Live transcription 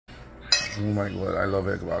Oh my god, I love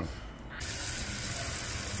egg bag.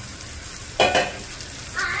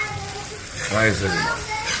 Nice egg bag.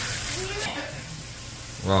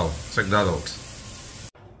 Wow, check that out.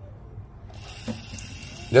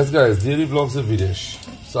 Yes guys, daily vlogs of Videsh.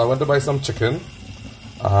 So I went to buy some chicken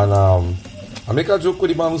and I make a joke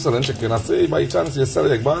with the man who selling chicken. I say, by chance you sell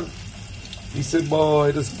egg bag? He said,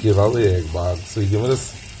 boy, just give away egg bag. So he gave me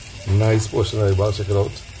this nice portion of egg bag, check it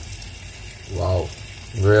out. Wow,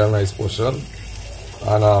 real nice portion.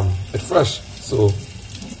 And it's fresh, so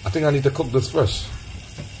I think I need to cook this fresh.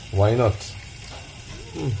 Why not?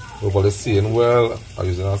 Nobody's seeing well. I'm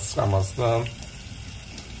using a scammer stand.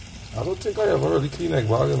 I don't think I ever really clean egg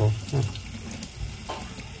bag, you know.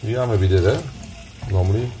 Yeah, maybe did it.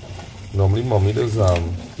 Normally mommy does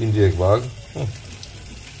in the egg bag.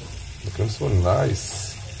 Looking so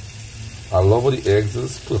nice. I love how the eggs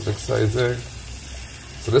is perfect size egg.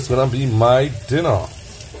 So this is gonna be my dinner.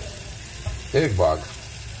 Egg bag.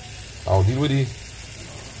 I'll deal with the.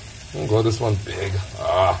 Oh god, this one big.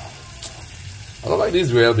 I don't like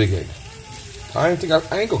these real big egg. I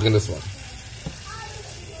ain't cooking this one.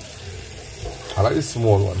 I like the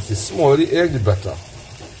small ones. The smaller the egg, the better.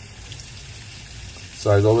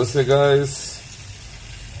 So I always say, guys,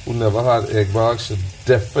 who never had egg bag should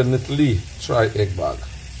definitely try egg bag.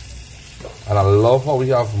 And I love how we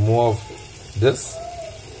have more of this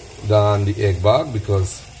than the egg bag,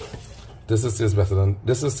 because this tastes better than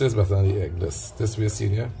the egg. This we're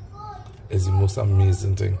seeing here is the most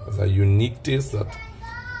amazing thing. It's a unique taste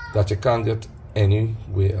that you can't get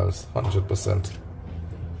anywhere else. 100%.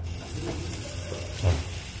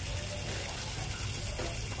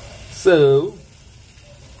 So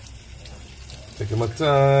taking my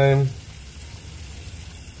time.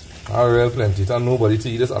 I real plenty. There's nobody to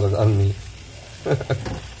eat this other than me.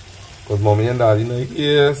 Because mommy and daddy not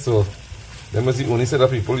here, so them is the only set of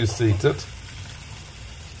people used to eat it.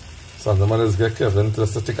 Some of them just get Kevin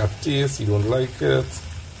just to take a taste. He don't like it.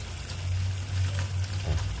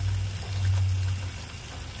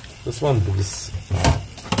 This one bursts.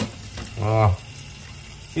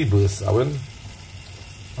 He bursts. I wouldn't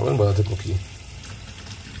bother to cook it.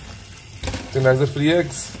 Think that's it for the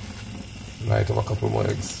eggs. Might have a couple more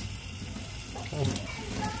eggs.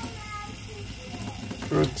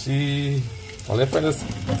 Pretty. All I find is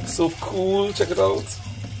so cool. Check it out.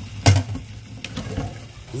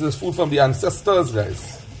 This is food from the ancestors,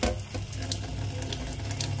 guys.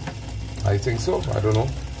 I think so. I don't know.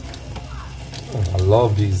 I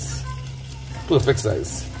love these. Perfect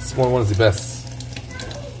size. Small one is the best.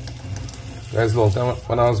 Guys, long time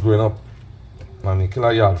when I was growing up, man, you kill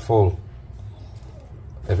a yard full.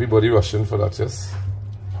 Everybody rushing for that, yes.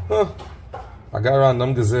 I got a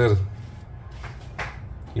random gizzard.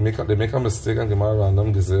 They make a mistake and give me a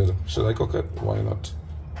random gizzard. Should I cook it? Why not?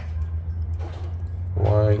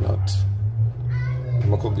 Why not? I'm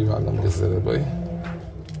gonna cook the random gizzard, boy.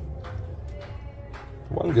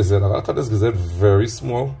 One gizzard. I gotta cut this gizzard very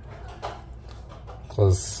small,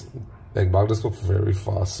 because egg bag just cook very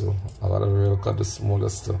fast, so I gotta really cut the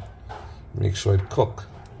smallest to make sure it cook.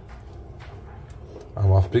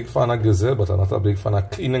 I'm a big fan of gizzard, but I'm not a big fan of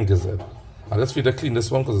cleaning gizzard. I just feel to clean this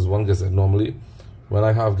one because it's one gizzard. Normally, when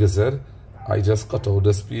I have gizzard, I just cut out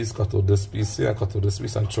this piece, cut out this piece here, cut out this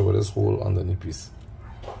piece, and throw this whole underneath piece.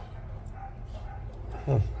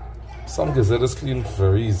 Some gizzard is clean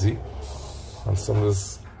very easy, and some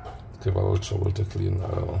is give a little trouble to clean. I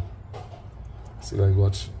don't know. See, like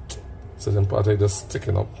watch, certain part I just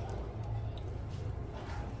sticking up.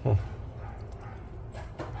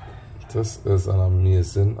 This is an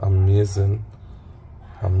amazing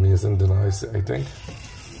dinner, I think.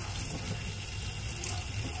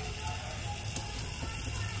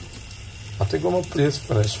 I think I'm gonna place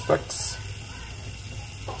finished fix.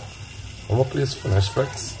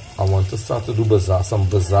 I want to start to do some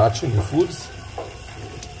bazaar Trini foods.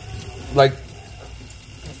 Like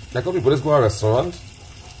how people just go to a restaurant,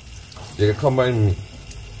 they can come by me.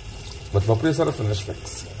 But my place had a finished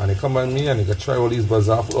fix. And they come by me and they can try all these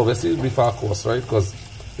bazaar food. Obviously it'll be 4 course, right? Because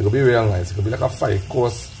it will be real nice. It could be like a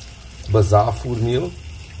 5-course bazaar food meal.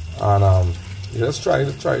 And you just try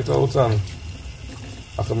it out, and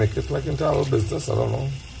I can make it like into a little business, I don't know.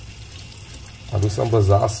 I do some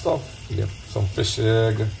bazaar stuff. You get some fish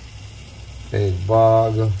egg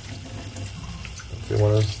bag. If you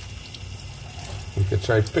want to, you can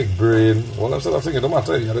try pig brain. All that sort of thing. It don't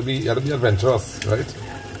matter. You gotta be adventurous, right?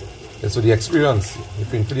 It's for the experience. You're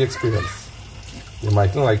paying for the experience. You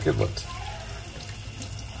might not like it, but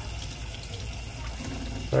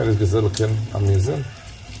this is looking amazing.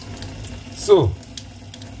 So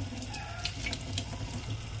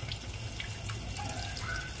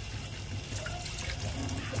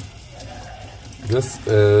This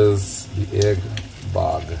is the egg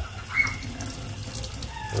bag.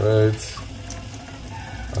 Right.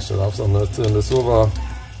 I should have some. I'm gonna turn this over.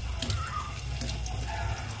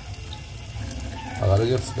 I gotta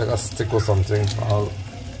get like a stick or something. I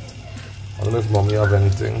don't know if mommy have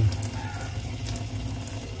anything.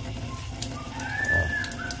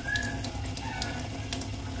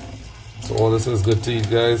 So all this is good to eat,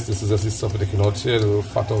 guys. This is just the stuff taking out here, the little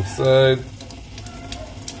fat outside.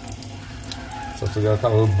 So to get a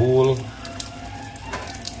little bowl.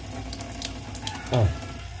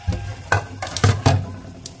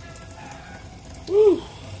 Woo!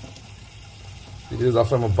 It is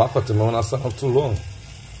after my back at the moment. I stand up too long.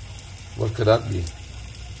 What could that be?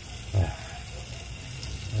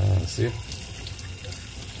 See?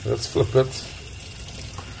 Let's flip it.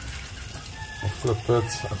 Flip it.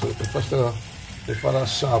 If I had a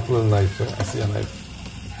sharp little knife, I see a knife.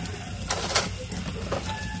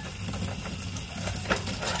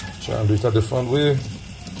 Try and do it a different way.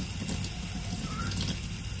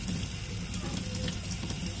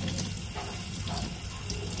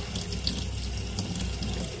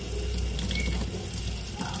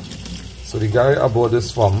 So the guy I bought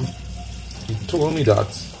this from, he told me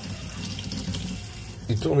that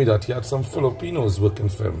he had some Filipinos working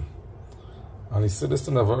for him. And he said this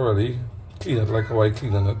to never really clean it like how I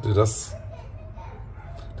clean it. This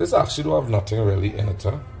actually don't have nothing really in it.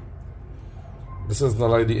 This is not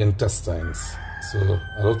like the intestines. So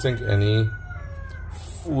I don't think any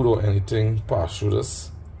food or anything passed through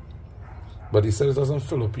this. But he said it was some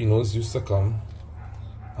Filipinos used to come.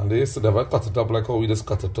 And they used to never cut it up like how we just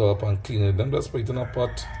cut it up and clean it. Then just put it in a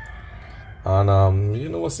pot. And you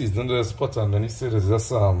know what season they just put, and then he said it's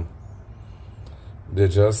just they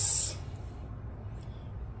just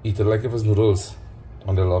eat it like if it's noodles,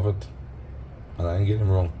 and they love it. And I ain't getting him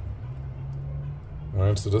wrong.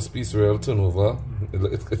 Alright, so this piece will turn over.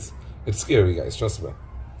 It's scary, guys, trust me.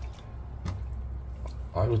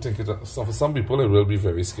 I would think for some people it will be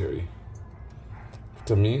very scary.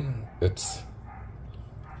 To me, it's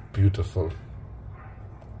beautiful.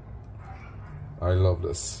 I love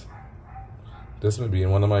this. This may be in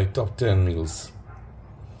one of my top 10 meals.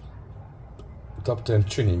 Top 10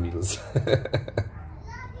 Trini meals.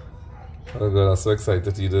 Oh god, I'm so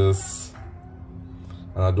excited to eat this.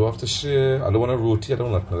 And I don't have to share. I don't want to rotate. I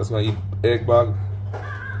don't want to. I just want to eat egg bag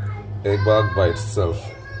by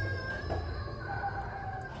itself.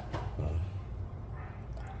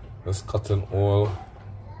 Just cutting all.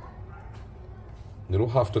 You don't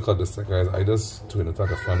have to cut this, guys. I just doing it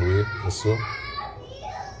at a fun way, just so.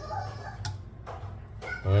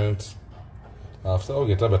 Right. After I'll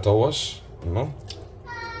get a better wash, you know.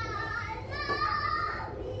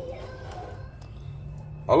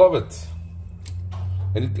 I love it.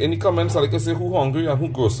 Any comments? I like to say who hungry and who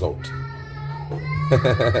grossed out.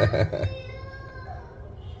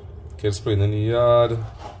 Kids playing in the yard.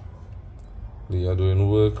 Leah doing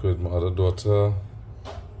work with my other daughter.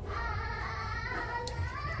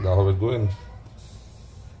 That's how it's going.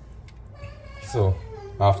 So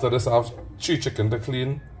after this, I have 3 chicken to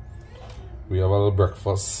clean. We have a little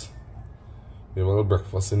breakfast. We have a little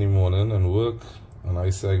breakfast in the morning and work. And I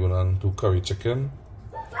say I'm gonna do curry chicken.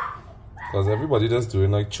 Because everybody just doing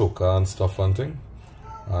like choker and stuff and thing.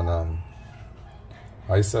 And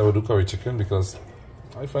I say I will do curry chicken because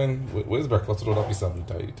I find where's breakfast without a piece of meat,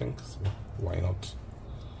 I think. So why not?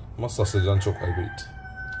 My sausage and choker I eat.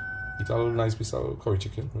 Eat a little nice piece of curry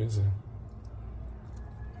chicken. What is it?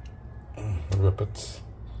 Rip it.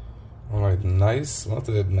 Alright, nice. Not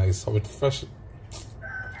that nice. How it fresh.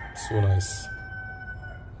 So nice.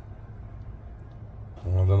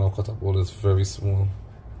 And then I'll cut up all this very small.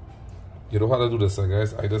 You don't have to do this,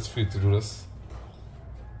 guys. I just feel to do this.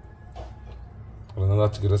 And then I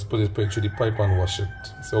have to just put it through the pipe and wash it.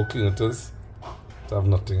 See how clean it is? To have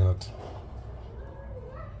nothing in it.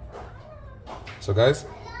 So guys,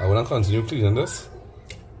 I want to continue cleaning this.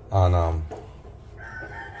 And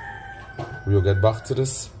we will get back to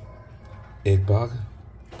this egg bag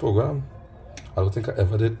program. I don't think I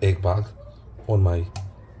ever did egg bag on my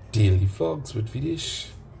daily vlogs with Videsh.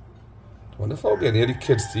 I wonder if I'll get any of the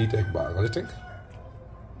kids to eat egg bag. What do you think?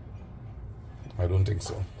 I don't think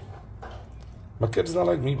so. My kids not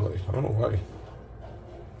like me, boy. I don't know why. They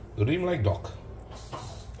don't even like Doc.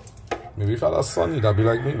 Maybe if I had a son, he'd be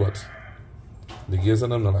like me, but the girls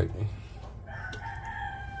and them not like me.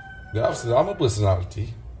 They have to say, I'm a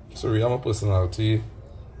personality. Sorry, I'm a personality.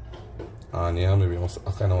 And yeah, maybe I'm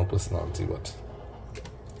a kind of a personality, but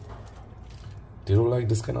they don't like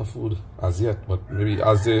this kind of food as yet. But maybe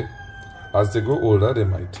as they grow older, they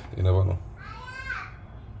might. You never know.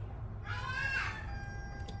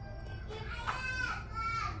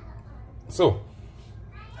 So,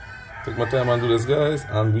 take my time and do this, guys,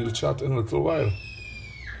 and we'll chat in a little while.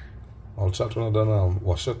 I'll chat when I'm done and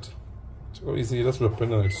wash it. Check how easy it is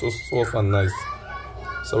ripping, and it's so soft and nice.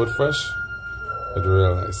 So it's fresh, it's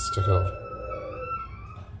real nice. Check it out.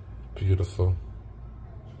 Beautiful.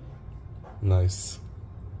 Nice.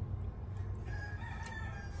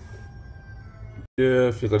 Yeah,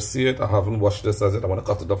 if you could see it, I haven't washed this as yet. I want to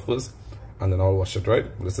cut it up first and then I'll wash it, right?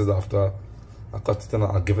 This is after I cut it and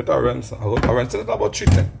I'll give it a rinse. I'll rinse it about 3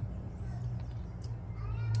 times.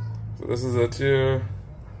 So this is it here.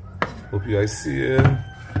 Hope you guys see it.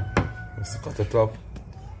 Let's cut it up.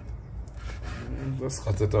 Let's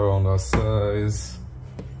cut it around our size.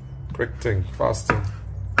 Quick thing, fast thing.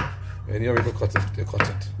 Any way to cut it, you cut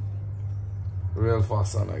it. Real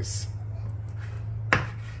fast and nice.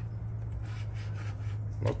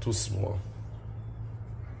 Not too small.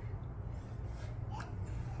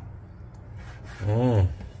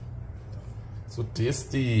 So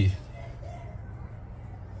tasty.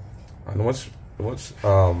 And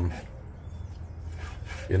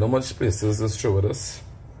you know much places is true with us.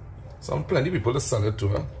 Some plenty people just sell it to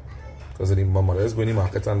her. Because my mother is going to the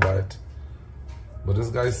market and buy it. But this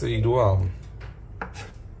guy say he don't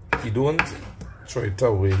throw it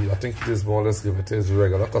away. I think he just more or less give it to his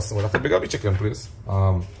regular customer. Like a big chicken place.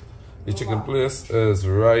 The chicken place is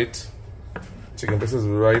right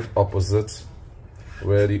opposite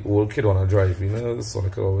where the old kid wanna drive, you know, so I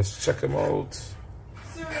could always check him out.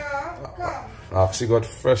 I actually got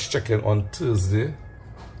fresh chicken on Thursday.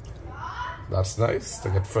 That's nice to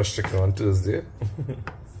get fresh chicken on Thursday.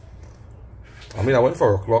 I mean, I went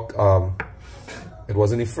for o'clock. It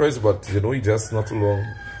wasn't even fresh, but you know, he just not too long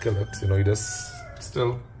kill it. You know, he just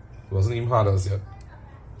still, it wasn't even hard as yet.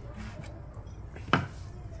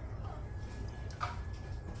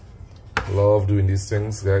 Love doing these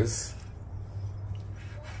things, guys.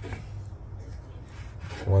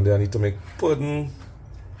 One day I need to make pudding,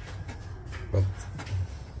 but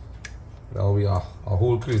now we are a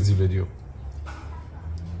whole crazy video.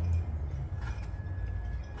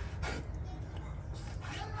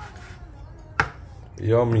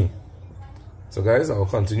 Yummy. So guys, I'll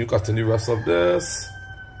continue cutting the rest of this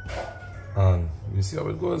and you see how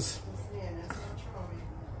it goes.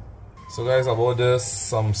 So guys, about this,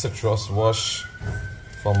 some citrus wash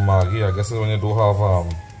from Maggie. I guess it's when you do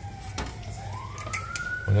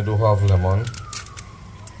have lemon,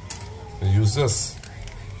 you use this,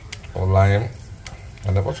 or lime.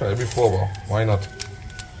 I never tried it before, but why not?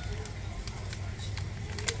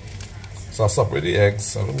 So I separate the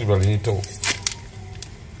eggs. I don't really need to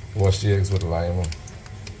wash the eggs with lime.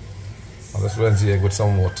 I'll just rinse the egg with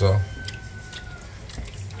some water.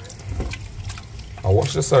 I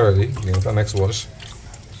washed this already, getting the next wash.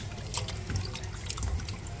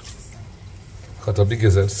 Cut up the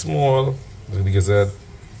gizzard small, the gizzard.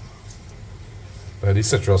 The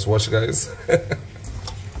citrus wash, guys.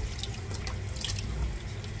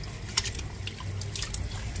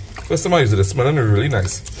 First time I use it, it's smelling really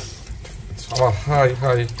nice. It's have a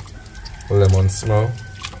high lemon smell.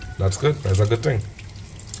 That's good, that's a good thing.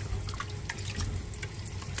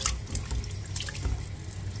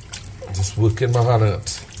 Just working my hand on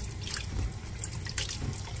it.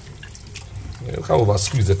 You can't over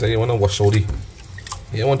squeeze it, you want to wash out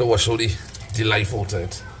the life out of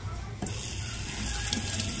it.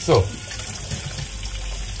 So,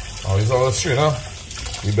 I'll use all the strainer,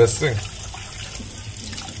 the best thing.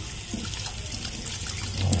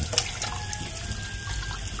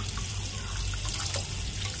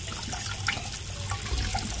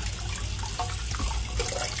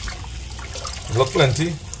 Look plenty.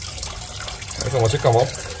 I don't want to come up.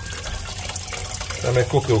 Let me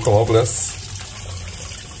cook, it will come up less.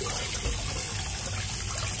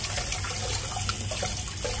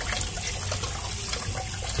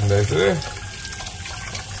 And there's it.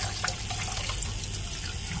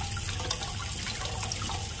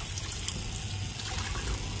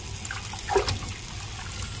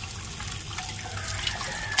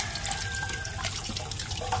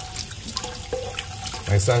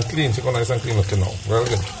 Nice and clean, chicken nice and clean looking now. Very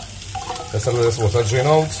good. Let's let this water drain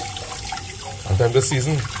out. And time to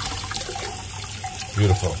season.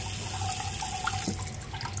 Beautiful.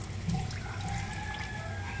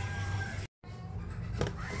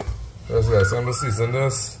 Yes guys, time to season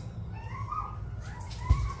this.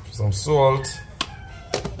 Some salt.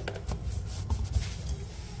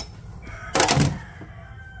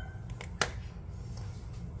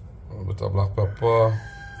 A little bit of black pepper.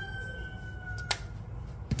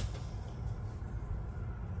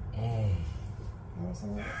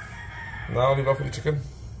 Now leave that for the chicken.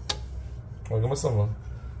 I'll give me some one.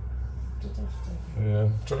 Yeah,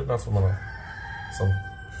 try it now for me. Some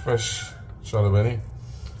fresh shallot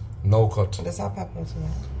no cut. That's our pepper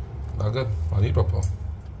tonight. Not good. I need pepper.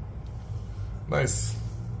 Nice.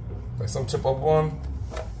 Like some chip up one.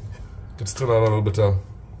 Could still add a little bit of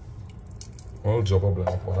drop of black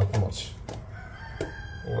pepper, not too much.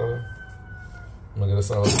 Well, I'm gonna get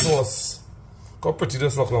this out of sauce. Look how pretty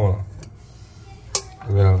this look now.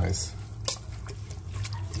 Very nice.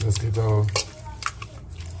 Let's get our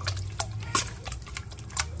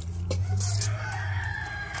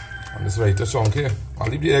and this right to chunky. I'll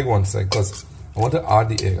leave the egg one side because I want to add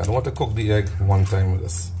the egg. I don't want to cook the egg one time with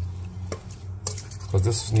this. Because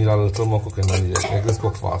this needs a little more cooking than the egg. Egg is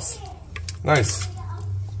cooked fast. Nice.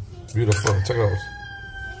 Beautiful. Check it out.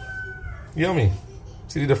 Yummy.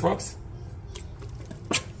 See the difference?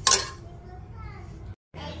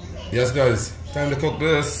 Yes guys, time to cook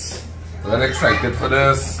this. I'm excited for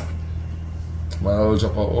this. My little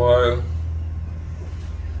drop of oil.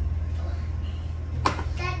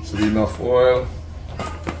 Should be enough oil.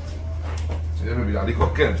 Yeah, baby, daddy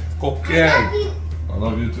cooking. Cooking. I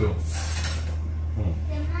love you too.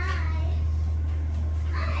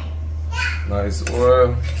 Nice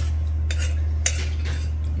oil.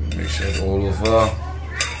 Make sure it's all over.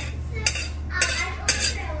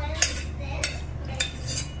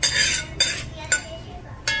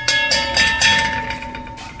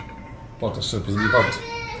 Pot of soup is really hot.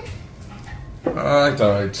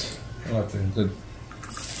 Alright. Nothing good.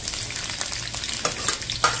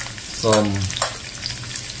 Some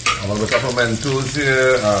a little bit of pimentos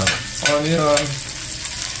here and onion.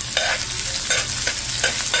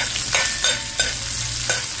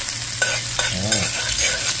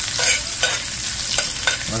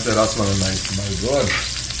 I said that's smelling nice. My God.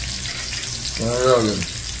 Smelling real good.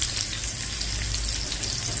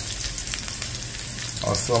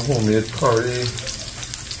 Some homemade curry.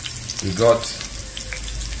 We got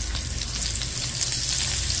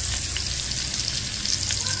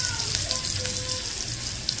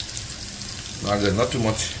not good, not too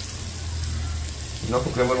much. We're not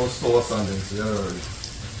cooking with no sauce and things, so yeah, already.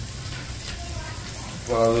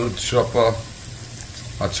 Put a little chopper,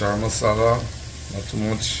 achar masala, not too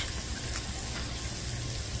much.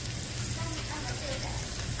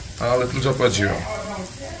 And a little drop of jeera.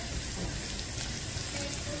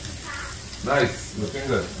 Nice, looking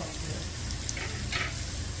good.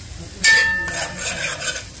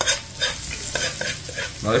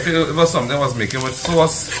 Now if it was something I was making with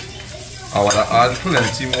sauce, I would have add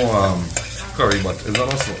plenty more curry, but it's not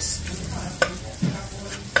no sauce.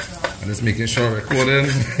 I'm just making sure I'm recording.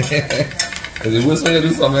 Because the worst when you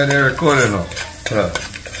do something and you're recording now. Yeah,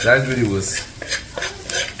 that's really worse.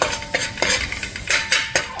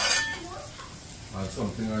 Add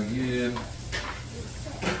something again.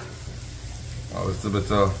 A little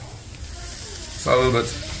bit of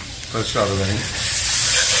fresh shallot.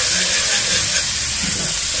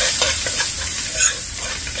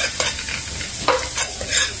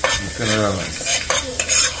 Looking real nice.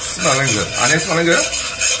 Smelling good. Are they smelling good?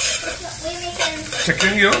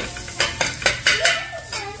 Chicken you?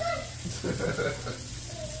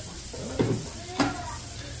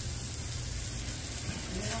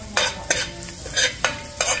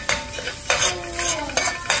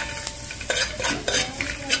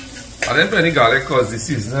 I didn't put any garlic because this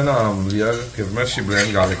season we are giving my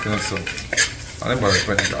shibboleth garlic in it, so I didn't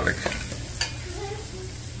put any garlic.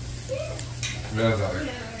 Where's garlic?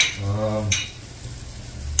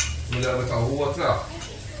 We have a bit of water.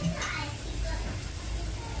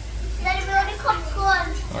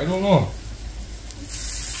 I don't know.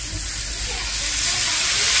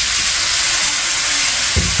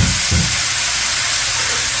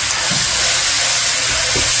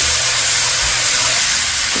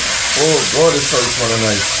 Oh God, it's smelling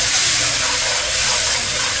nice.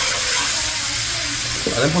 I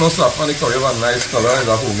didn't put no saffron on the curry, have a nice color. It's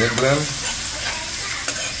a homemade blend.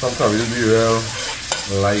 Some curry will be real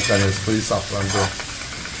light and it's pretty saffron to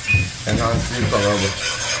enhance the color.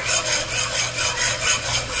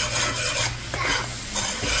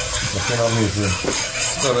 Looking amazing.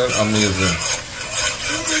 Smelling amazing.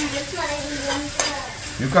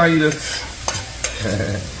 You can eat it.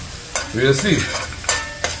 We'll see.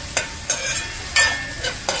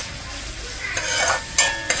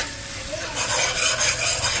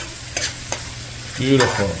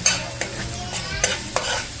 Beautiful.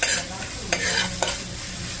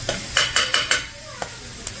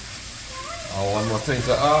 One more thing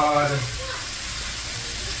to add.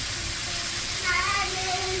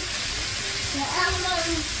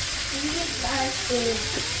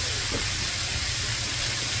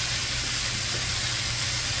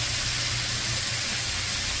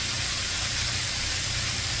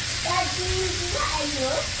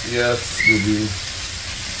 Yes, baby.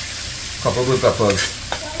 Couple good peppers.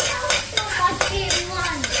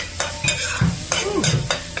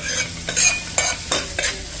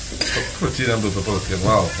 Protein and blue pepper. Okay,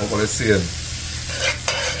 wow. What are they saying?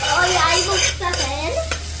 Oh yeah, you put pepper in?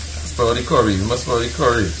 Stir the curry. You must stir the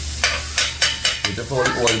curry. Get the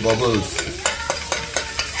oil bubbles.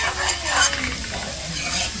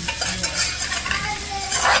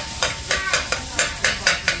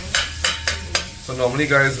 So normally,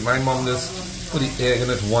 guys, my mom just put the egg in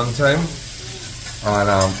it one time, and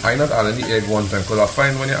I not add the egg one time because I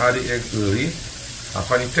find when you add the egg early, I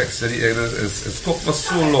find the texture of the egg is cooked for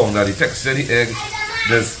so long that the texture of the egg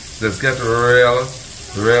just get real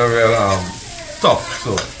tough.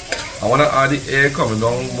 So I want to add the egg coming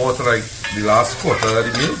down more to like the last quarter of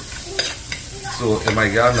the meal, so it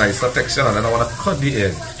might get a nicer texture. And then I want to cut the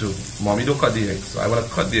egg too. Mommy don't cut the egg, so I want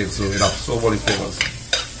to cut the egg so it absorbs all the flavors.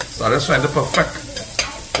 So I'm just trying to perfect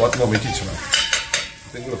what mommy teach me. I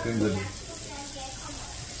think looking good.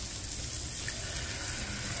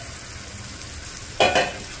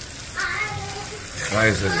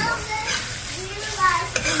 Nice.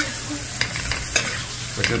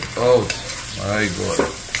 Check it out. My God.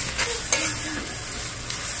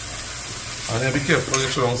 And be careful, you're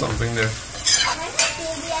throwing something there.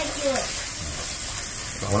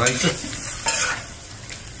 I want to eat it.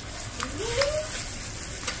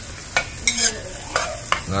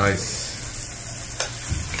 Nice.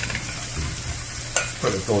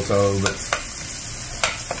 Put it out a little bit.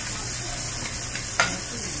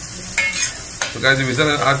 So guys, if you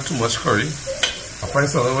don't add too much curry, I find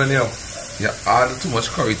something when you add too much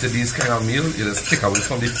curry to these kind of meal, it just take away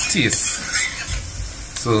from the taste.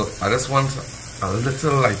 So I just want a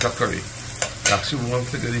little lighter curry. You actually want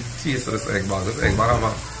to get the taste of this egg bag. This egg bag have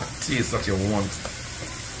a taste that you want.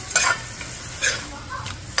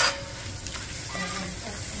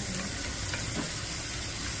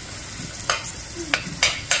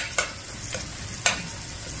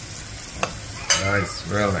 Nice,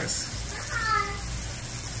 real nice.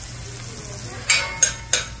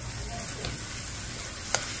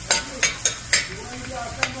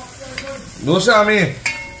 No, Shami.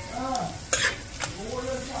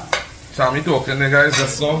 Shami talking there, guys,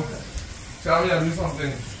 just so. Shami, I'll do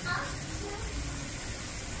something.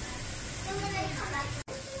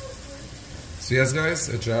 So yes, guys,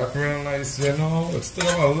 it dry up real nice, you know. It's still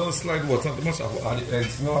a little slight water, not too much. I'll add the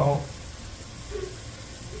eggs now.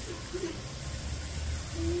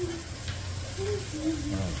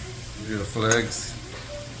 Beautiful eggs.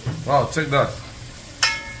 Wow, check that.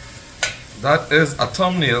 That is a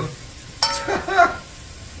thumbnail.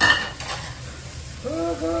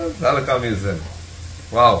 That look amazing.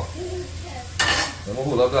 Wow. I'm gonna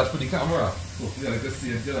hold up that for the camera. Hopefully I can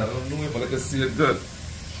see it good. I don't know if I can see it good.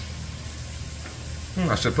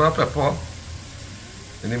 I should put a pepper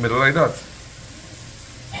in the middle like that.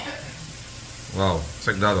 Wow,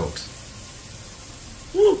 check that out.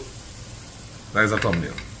 Woo. That is a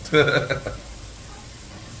thumbnail.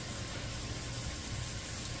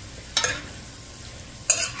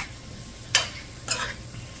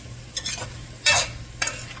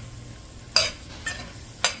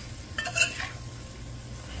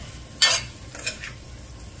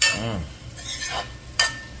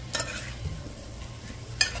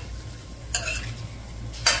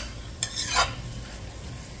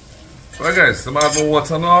 Alright guys, I'm add more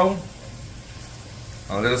water now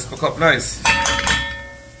and let this cook up nice.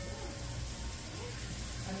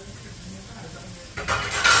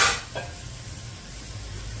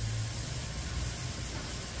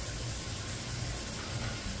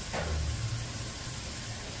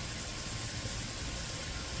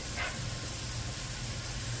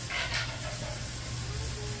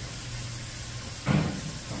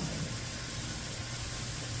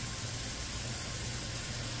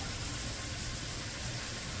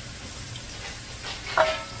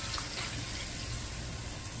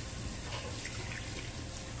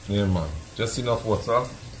 Yeah man, just enough water.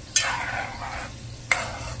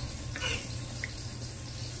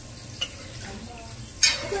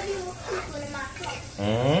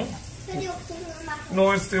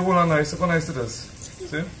 No, it's still hold on nice. Look how nice it is.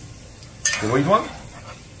 See? You want one?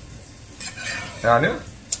 Yeah, Anya?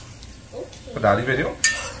 Okay. For daddy video?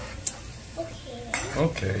 Okay.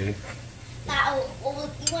 Okay. Now, you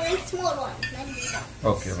want a small one?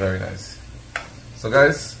 Okay, very nice. So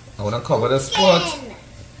guys, I want to cover the spot.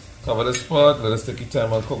 Cover the spot. Let us take your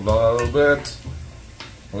time and cook down a little bit.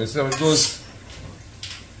 Let me see how it goes.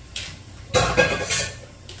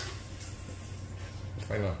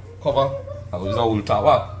 Fine. Cover. I will use a whole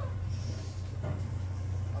tower.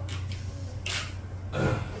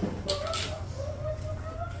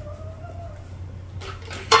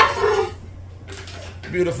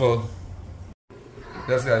 beautiful.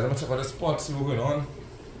 Yes guys, I'm gonna check out this pot, see what's going on.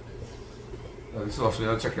 So after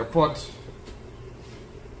I'll check your pot.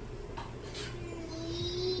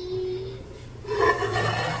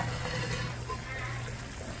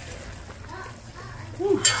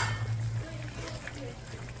 Whew.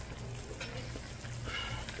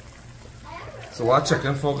 So what I'm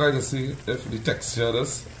checking for, guys, to see if the texture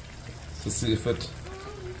is, to see if it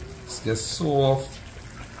gets soft.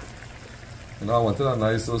 And I wanted a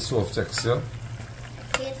nice little soft texture.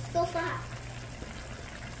 It's so far.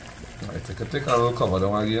 Alright, take a little cover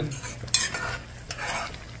down again.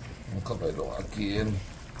 I'll cover it down again.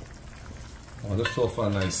 Oh, this so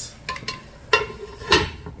far nice.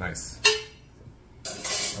 Nice.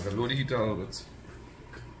 I can lower the heat a little bit.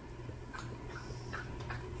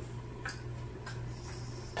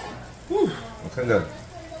 Whew, look at that.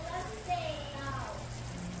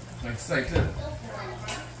 I'm excited.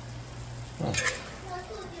 Oh.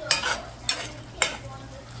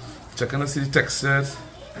 Checking to see the texture.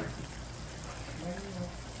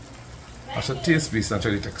 I should taste based on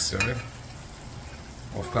the texture. Right?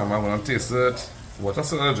 Off camera, I'm going to taste it. Water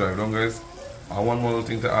still going to dry down, guys. I want one more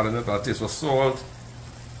thing to add in it. I'll taste for salt.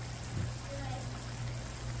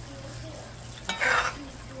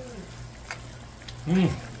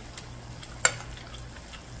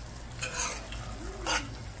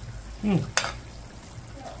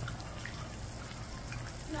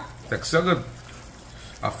 Texture good.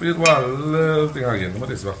 I feel it was a little thing again. Let me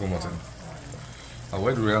taste it back one more time. I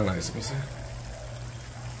went real nice. Let me see.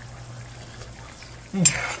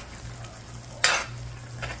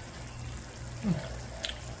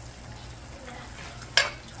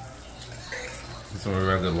 This one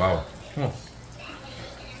real good. Wow.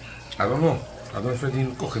 I don't know. I don't know if I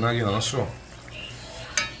didn't cook it again. I'm not sure.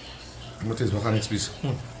 Let me taste back the next piece.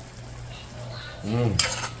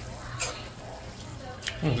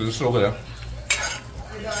 This is so good,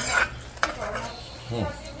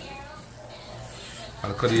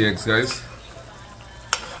 I'll cut the eggs, guys.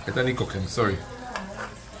 Get any cooking, sorry.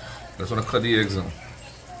 Just want to cut the eggs now.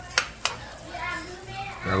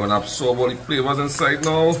 We're going to absorb all the flavors inside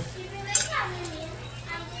now.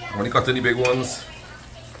 I'm going to cut any big ones.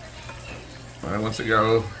 And once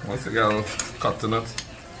again, cutting it.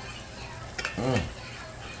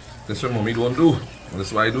 This one mommy don't do. This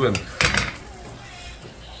is what I'm doing.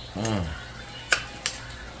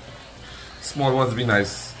 Small ones be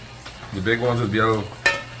nice. The big ones will be a little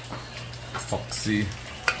foxy.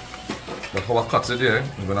 But how I cut it there,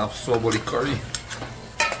 I'm gonna absorb all the curry.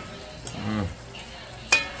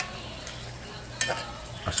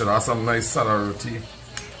 I should have some nice salad roti.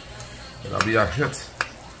 That'll be a hit.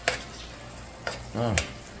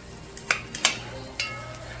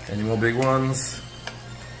 Any more big ones?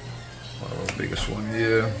 The biggest one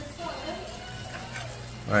here.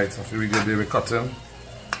 Right, after we get there, we're cutting.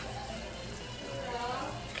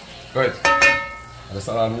 Right, let's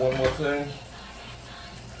add one more thing.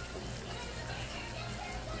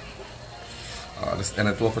 Just end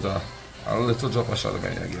it off with a little drop of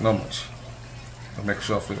Chardonnay again, not much. I'll make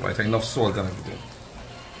sure I have enough salt and everything.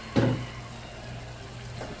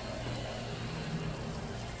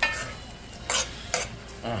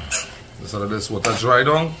 Just let this water dry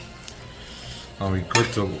down and we're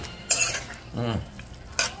good to go.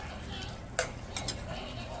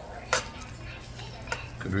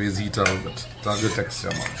 Could raise heat a little bit. That's good texture,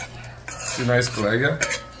 man. See, nice color, yeah?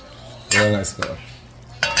 Real nice color.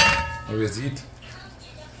 Raise heat.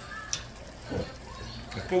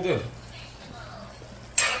 It's so good.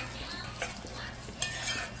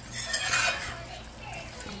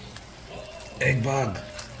 Egg bag.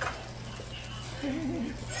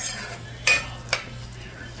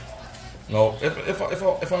 Now,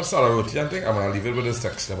 if I salad roti, I think I'm gonna leave it with this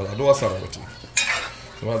texture, but I do a salad roti.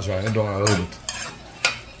 So I'm gonna dry it down a little bit.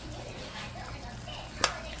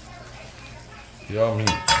 Yummy.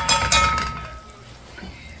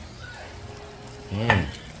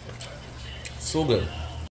 So good.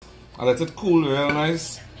 I let it cool real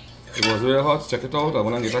nice. It was real hot. Check it out. I'm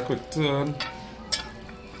gonna get a quick turn.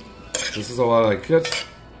 This is how I like it.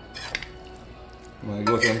 I'm gonna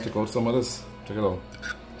go ahead and take out some of this. Check it out.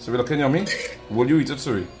 So we're looking yummy. Will you eat it,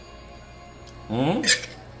 Suri?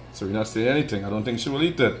 Suri not saying anything. I don't think she will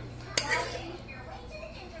eat it.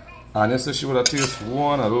 Anya said she would have tasted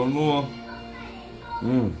one. I don't know.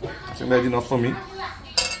 I think that's enough for me.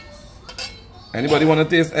 Anybody want to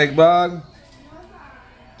taste egg bag?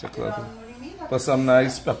 Check it out. Put some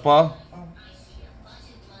nice pepper.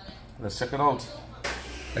 Let's check it out.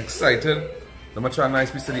 Excited. Let me try a nice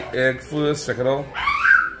piece of the egg first. Check it out.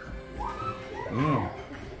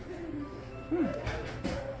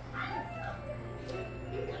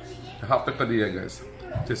 have to cut the egg, guys.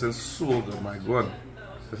 This is so good, my God.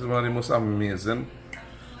 This is one of the most amazing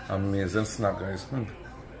snack, guys.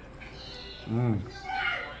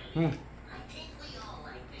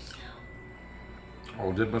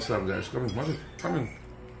 Oh, did myself, guys. Come in, mommy. Come in.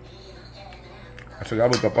 I should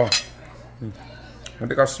have a pepper. I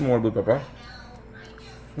take a small bit of pepper.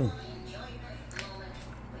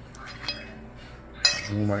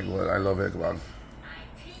 Oh my God, I love egg bag.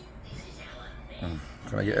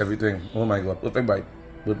 Can I get everything? Oh my God, perfect bite.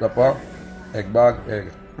 With pepper, egg bag,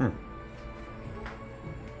 egg.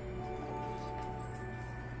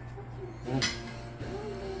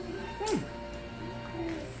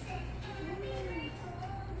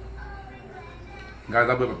 Guys,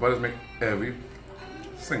 that pepper just make every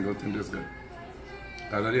single thing this good.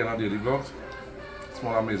 That's the end of daily vlogs.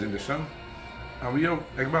 Small amazing dish. And we out,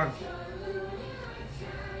 egg bag.